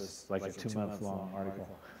month was like a 2-month long article.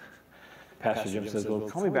 Pastor Jim says, well,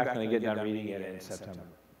 call me back when I get done reading it in September.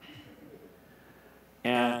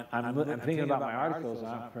 And I'm thinking about my articles.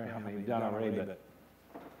 I don't know how many you've done already, but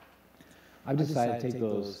I've decided to take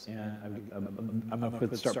those, and I'm going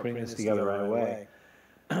to start putting this together right away.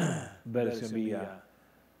 But it's going to be,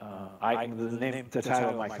 the title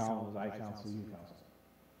of my column is I Counsel, You Counsel.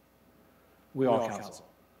 We all counsel.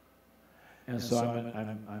 And so I'm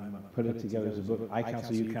going to put it together as a book, I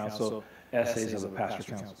Counsel, You Counsel, Essays of the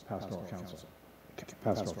Pastoral Counsel.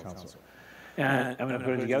 And I'm going to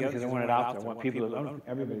put it together because I want it out there. I want people to know,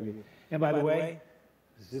 everybody. And by the way,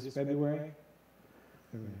 is this February?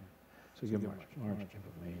 So you have March,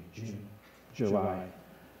 April, May, June, July,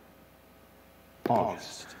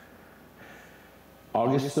 August.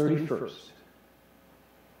 August 31st.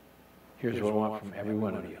 Here's what I want from every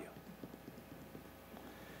one of you.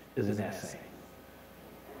 Is an essay.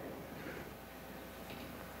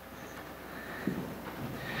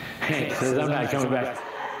 Hank says, I'm not coming back.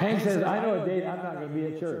 Hank says, I know a date I'm not going to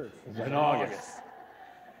be at church. It's in August.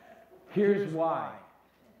 Here's why.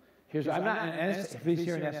 I'm not an essay. Please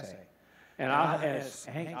hear an essay. And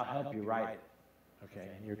Hank, I'll help you write it. Okay,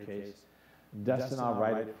 in your case. Dustin, I'll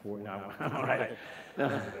write it for you. No, I'll write it.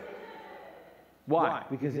 No. Why?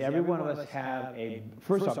 Because every one of us have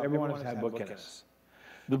first off, every one of us has a book in us.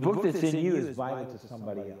 The book that's in you is vital to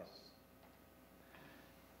somebody else.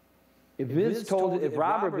 If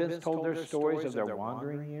Rob or Vince told their stories of their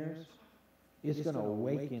wandering years, it's going to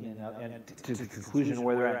awaken and to the conclusion of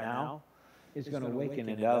where they're at now, it's going to awaken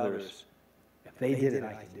in others. If they did it,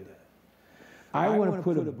 I can do it. I want to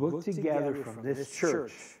put a book together from this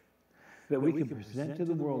church that we can present to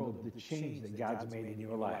the world of the change that God's made in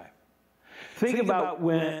your life. Think about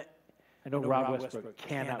when, I know Rob Westbrook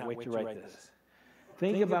cannot wait to write this.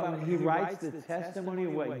 Think about when he writes the testimony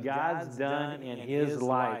of what God's done in his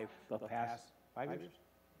life the past 5 years.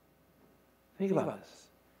 Think about this.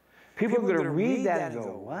 People are going to read that and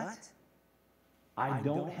go, what? I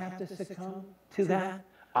don't have to succumb to that.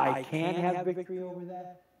 I can have victory over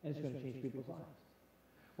that. And it's going to change people's lives.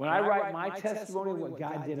 When I write my testimony of what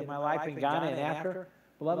God did in my life in Ghana and after,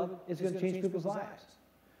 beloved, it's going to change people's lives.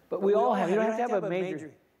 But we all have, you don't have to have a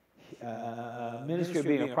major ministry of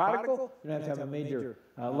being a prodigal. You don't have to have a major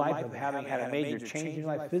life of having had a major change in your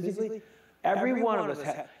life physically. Every one of us,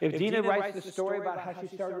 if Dina writes the story about how she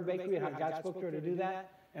started her bakery and how God spoke to her to do that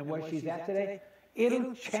and where she's at today,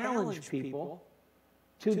 it'll challenge people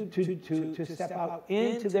to step out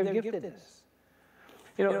into their giftedness.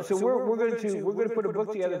 You know, so we're going to put a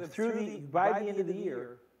book together by the end of the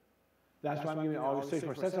year. That's why I'm giving August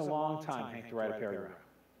 31st. That's a long time, Hank, to write a paragraph.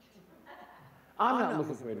 I'm not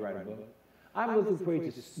looking for you to write a book. I'm looking for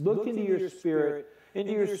you to look into your spirit,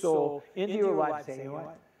 into your soul, into your life, and say, you know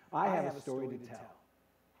what? I have a story to tell.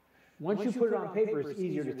 Once you put it on paper, it's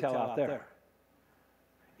easier to tell out there.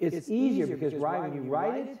 It's easier because when you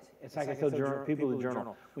write it, it's like I tell people to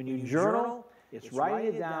journal. When you journal, it's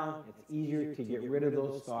writing it down. It's easier to get rid of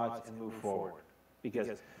those thoughts and move forward. Because,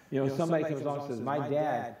 you know, somebody comes along and says, my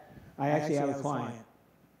dad, I actually have a client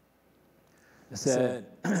that said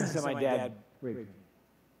my dad raped me.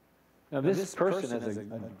 Now, this person is a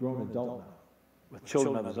grown adult now with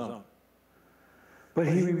children of his own. But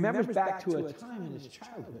he remembers back to a time in his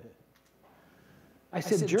childhood. I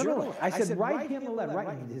said, journal. I said, write him a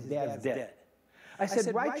letter. His dad's dead. I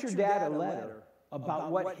said, write your dad a letter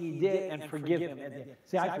about what he did and forgive him.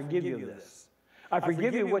 Say, I forgive you this. I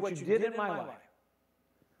forgive you what you did in my life.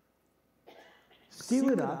 Seal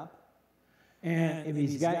it up. And if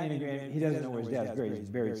he's got any grave, he doesn't know where his dad's buried. He's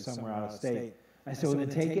buried somewhere out of state. I said, well, then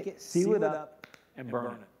take it, seal it up, and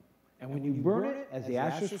burn it. And when you burn it, as the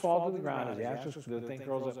ashes fall to the ground, as the ashes, the thing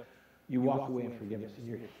curls up, you walk away in forgiveness, and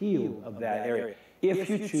you're healed of that area. If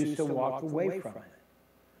you choose to walk away from it.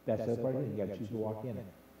 That's the part you got to choose to walk in it.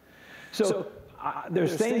 So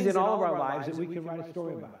there's things in all of our lives that we can write a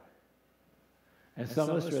story about. And some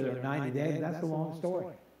of us are there 90 days, that's a long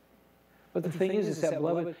story. But the thing is that,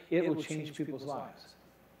 beloved, it will change people's lives.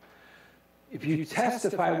 If you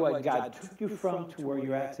testify what God took you from to where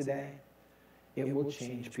you're at today, it will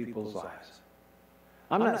change people's lives.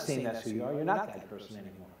 I'm not saying that's who you are. You're not that person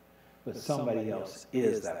anymore. But somebody else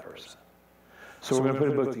is that person. So we're going to put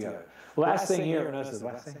a book together. Last thing here, notice this,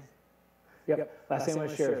 last thing? Yep. Last thing I want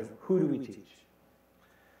to share is, who do we teach?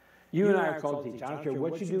 You and I are called to teach. I don't care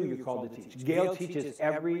what you do, you're called to teach. Gail teaches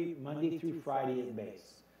every Monday through Friday at base.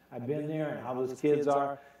 I've been there and how those kids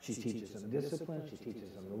are. She teaches them discipline. She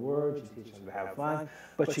teaches them the word. She teaches them to have fun.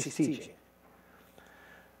 But she's teaching.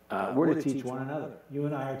 We're to teach one another. You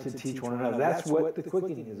and I are to teach one another. That's what the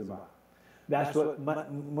quickening is about. That's what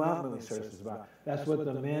moving service is about. That's what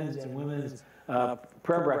the men's and women's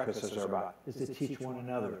prayer breakfasts are about, is to teach one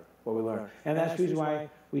another what we learn. And that's the reason why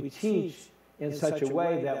we teach in such a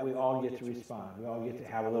way that we all get to respond. We all get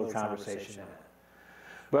to have a little conversation in it.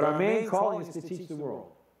 But our main calling is to teach the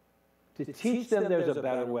world. To teach them there's a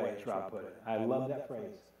better way, as Rob put it. I love that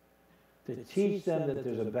phrase. To teach them that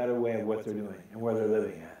there's a better way of what they're doing and where they're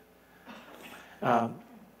living at.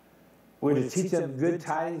 We're to teach them good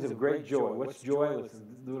tidings of great joy. What's joy? What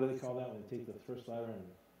do they call that when they take the first letter and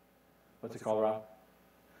what's it called, Rob?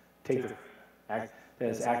 Take the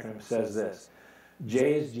this acronym says this.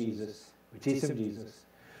 J is Jesus. We teach them Jesus.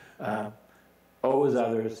 O is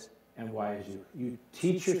others. And Y is you. You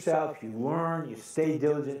teach yourself, you learn, you stay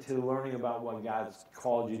diligent to learning about what God's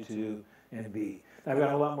called you to do and be. Now, I've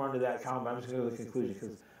got a lot more into that comment, but I'm just going to go to the conclusion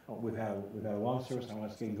because we've had a long service and I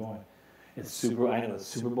want to get going. I know it's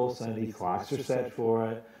Super Bowl Sunday, clocks are set for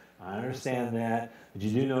it. I understand that. But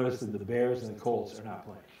you do notice that the Bears and the Colts are not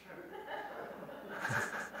playing.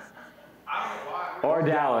 Or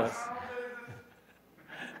Dallas.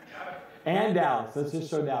 And Dallas. Let's just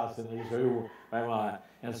throw Dallas in there. Right on.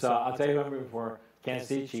 And so I'll tell you what I'm rooting for. Kansas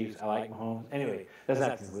City Chiefs. I like Mahomes. Anyway, that's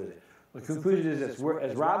not the conclusion. The conclusion is this.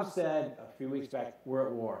 As Rob said a few weeks back, we're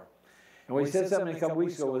at war. And what he said something a couple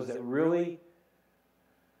weeks ago was that really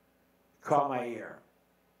caught my ear.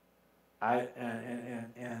 I'm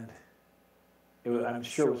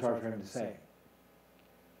sure it was hard for him to say.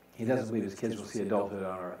 He doesn't believe his kids will see adulthood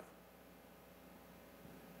on earth.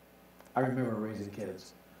 I remember raising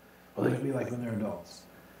kids. Well, they're going to be like when they're adults.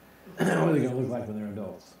 What are they going to look like when they're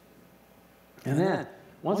adults? And then,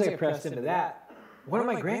 once I pressed into that, what are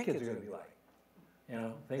my grandkids going to be like? You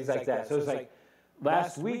know, things like that. So it's like,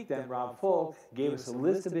 last week then, Rob Folk gave us a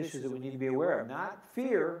list of issues that we need to be aware of. Not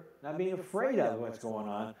fear, not being afraid of what's going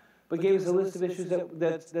on, but gave us a list of issues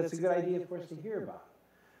that's a good idea for us to hear about.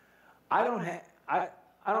 I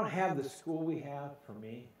don't have the school we have for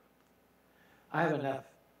me. I have enough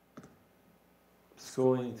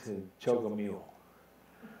schooling to choke a mule.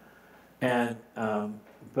 And,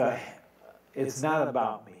 but it's not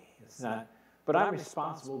about me. It's not, but I'm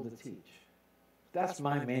responsible to teach. That's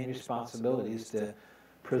my main responsibility, is to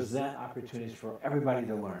present opportunities for everybody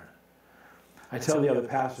to learn. I tell the other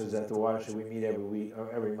pastors at the Watershed, we meet every week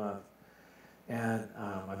or every month. And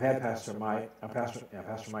I've had Pastor Mike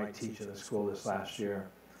teach in the school this last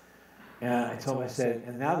year. And I told him, I said,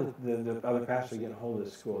 and now the other pastors are getting a hold of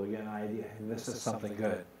the school, they're getting an idea, and this is something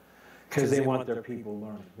good. Because they want their people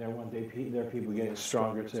learning. They want their people getting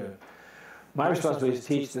stronger too. My responsibility is to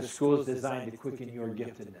teach. The school is designed to quicken your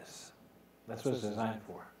giftedness. That's what it's designed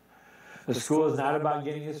for. The school is not about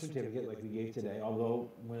getting a certificate like we gave today, although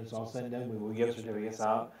when it's all said and done, we will give certificates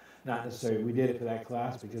out. Not necessarily. We did it for that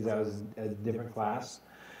class because that was a different class.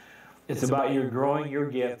 It's about you growing your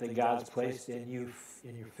gift that God's placed in you,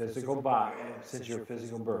 in your physical body, since your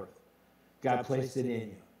physical birth. God placed it in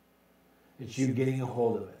you. It's you getting a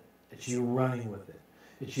hold of it. It's you running with it.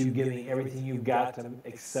 It's you giving everything you've got to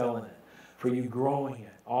excel in it. For you growing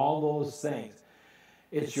it. All those things.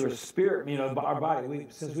 It's your spirit. You know, our body,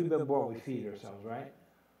 since we've been born, we feed ourselves, right?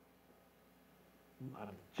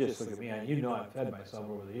 Just look at me. You know I've fed myself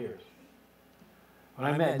over the years.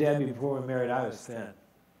 When I met Debbie before we were married, I was thin.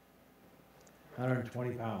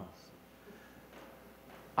 120 pounds.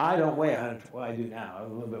 I don't weigh 100. Well, I do now.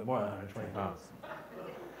 I'm a little bit more than 120 pounds.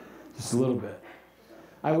 Just a little bit.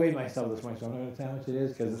 I weighed myself this morning, so I'm not going to tell you how much it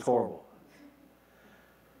is because it's horrible.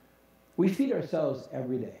 We feed ourselves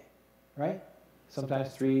every day, right?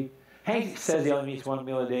 Sometimes 3. Hank says he only eats 1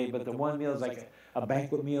 meal a day, but the 1 meal is like a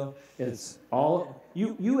banquet meal. It's all,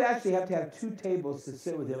 you actually have to have 2 tables to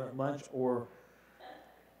sit with him at lunch or,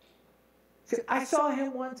 I saw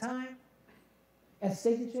him one time at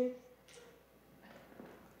Steak and Shake.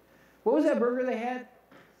 What was that burger they had?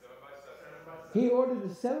 7x7. He ordered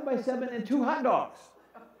the 7x7 and 2 hot dogs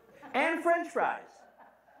and French fries.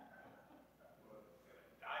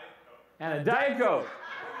 And a Diet Coke.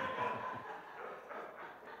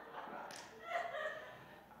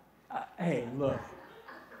 Hey, look.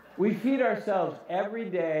 We feed ourselves every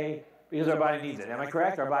day because our body needs it. Am I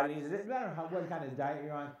correct? Our body needs it. No matter what kind of diet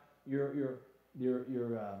you're on. Your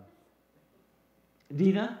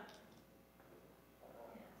Dina,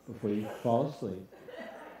 before you fall asleep.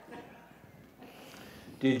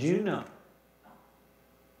 Did you know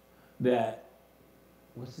that,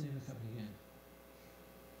 what's the name of the company again?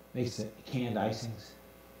 Makes the canned icings.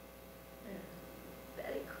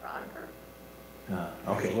 Betty Crocker.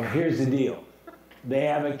 Okay, well, here's the deal. They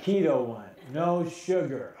have a keto one, no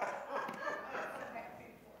sugar.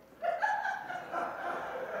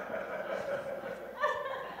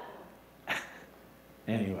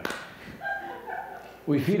 Anyway,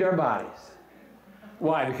 we feed our bodies.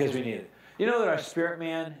 Why? Because we need it. You know that our spirit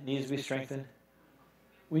man needs to be strengthened?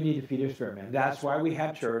 We need to feed our spirit man. That's why we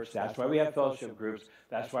have church. That's why we have fellowship groups.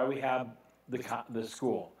 That's why we have the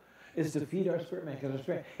school. Is to feed our spirit man. Because our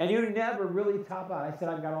spirit, and you never really top out. I said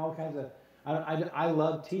I've got all kinds of, I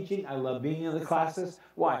love teaching. I love being in the classes.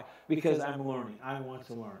 Why? Because I'm learning. I want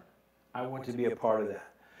to learn. I want to be a part of that.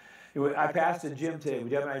 I passed a gym today.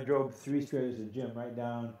 Deb and I drove 3 straight to the gym right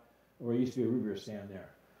down where there used to be a root beer stand there.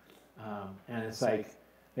 And it's like,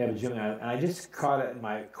 they have a gym there. And I just caught it in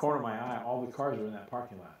my corner of my eye. All the cars were in that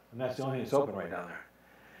parking lot. And that's the only thing that's open right down there.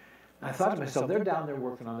 And I thought to myself, they're down there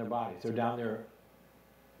working on their bodies. They're down there,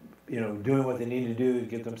 doing what they need to do to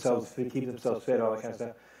get themselves fit, keep themselves fit, all that kind of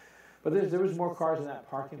stuff. But there was more cars in that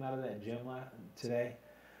parking lot of that gym today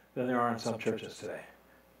than there are in some churches today.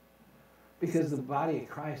 Because the body of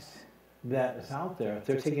Christ that is out there,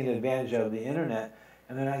 they're taking advantage of the internet,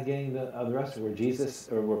 and they're not getting the rest of where Jesus,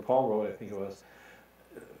 or where Paul wrote, I think it was,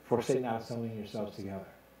 forsake not assembling yourselves together.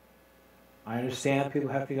 I understand people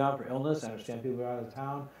have to go out for illness. I understand people are out of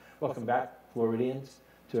town. Welcome back, Floridians,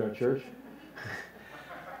 to our church.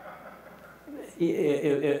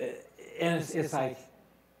 And it's like,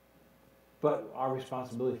 but our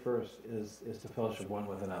responsibility first is to fellowship one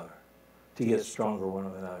with another, to get stronger one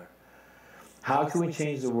with another. How can we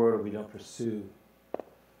change the world if we don't pursue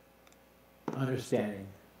understanding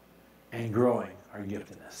and growing our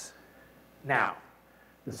giftedness? Now,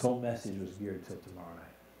 this whole message was geared till tomorrow night.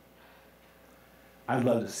 I'd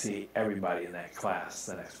love to see everybody in that class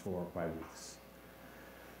the next 4 or 5 weeks.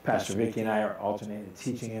 Pastor Vicki and I are alternating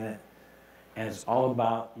teaching in it, and it's all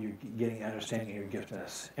about you getting understanding of your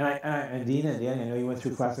giftedness. And Dina, I know you went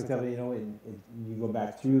through class like that, but and you go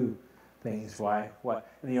back through things. Why? What?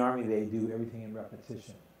 In the Army, they do everything in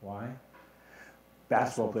repetition. Why?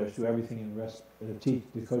 Basketball players do everything in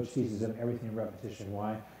the coach teaches them everything in repetition.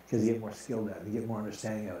 Why? Because they get more skilled at it. They get more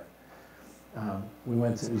understanding of it.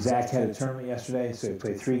 Zach had a tournament yesterday, so he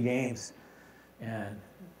played 3 games. And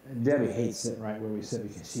Debbie hates sitting right where we sit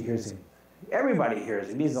because she hears him. Everybody hears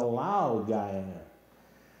him. He's a loud guy in there.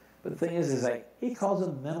 But the thing is like, he calls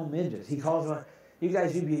them mental midgets. He calls them, you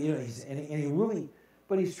guys, and he really,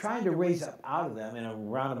 but he's trying to raise up out of them in a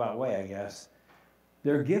roundabout way, I guess,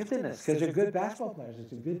 their giftedness, because they're good basketball players.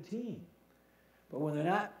 It's a good team. But when they're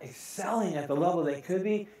not excelling at the level they could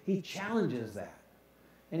be, he challenges that.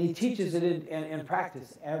 And he teaches it in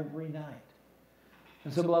practice every night.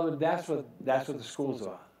 And so, beloved, that's what the school's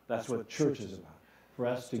about. That's what church is about. For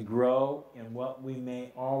us to grow in what we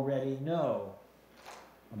may already know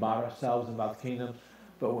about ourselves and about the kingdom.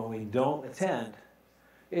 But when we don't attend,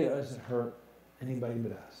 it doesn't hurt anybody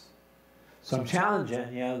but us. So I'm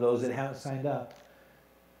challenging those that haven't signed up.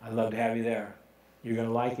 I'd love to have you there. You're going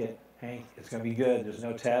to like it, Hank. It's going to be good. There's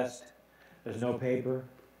no test. There's no paper.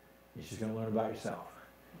 You're just going to learn about yourself.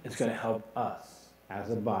 It's going to help us as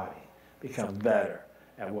a body become better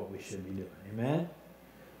at what we should be doing. Amen?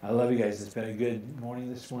 I love you guys. It's been a good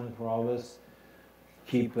morning this morning for all of us.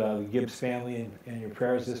 Keep the Gibbs family in your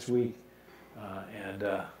prayers this week. And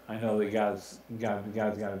I know that God's got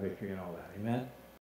a victory in all that. Amen?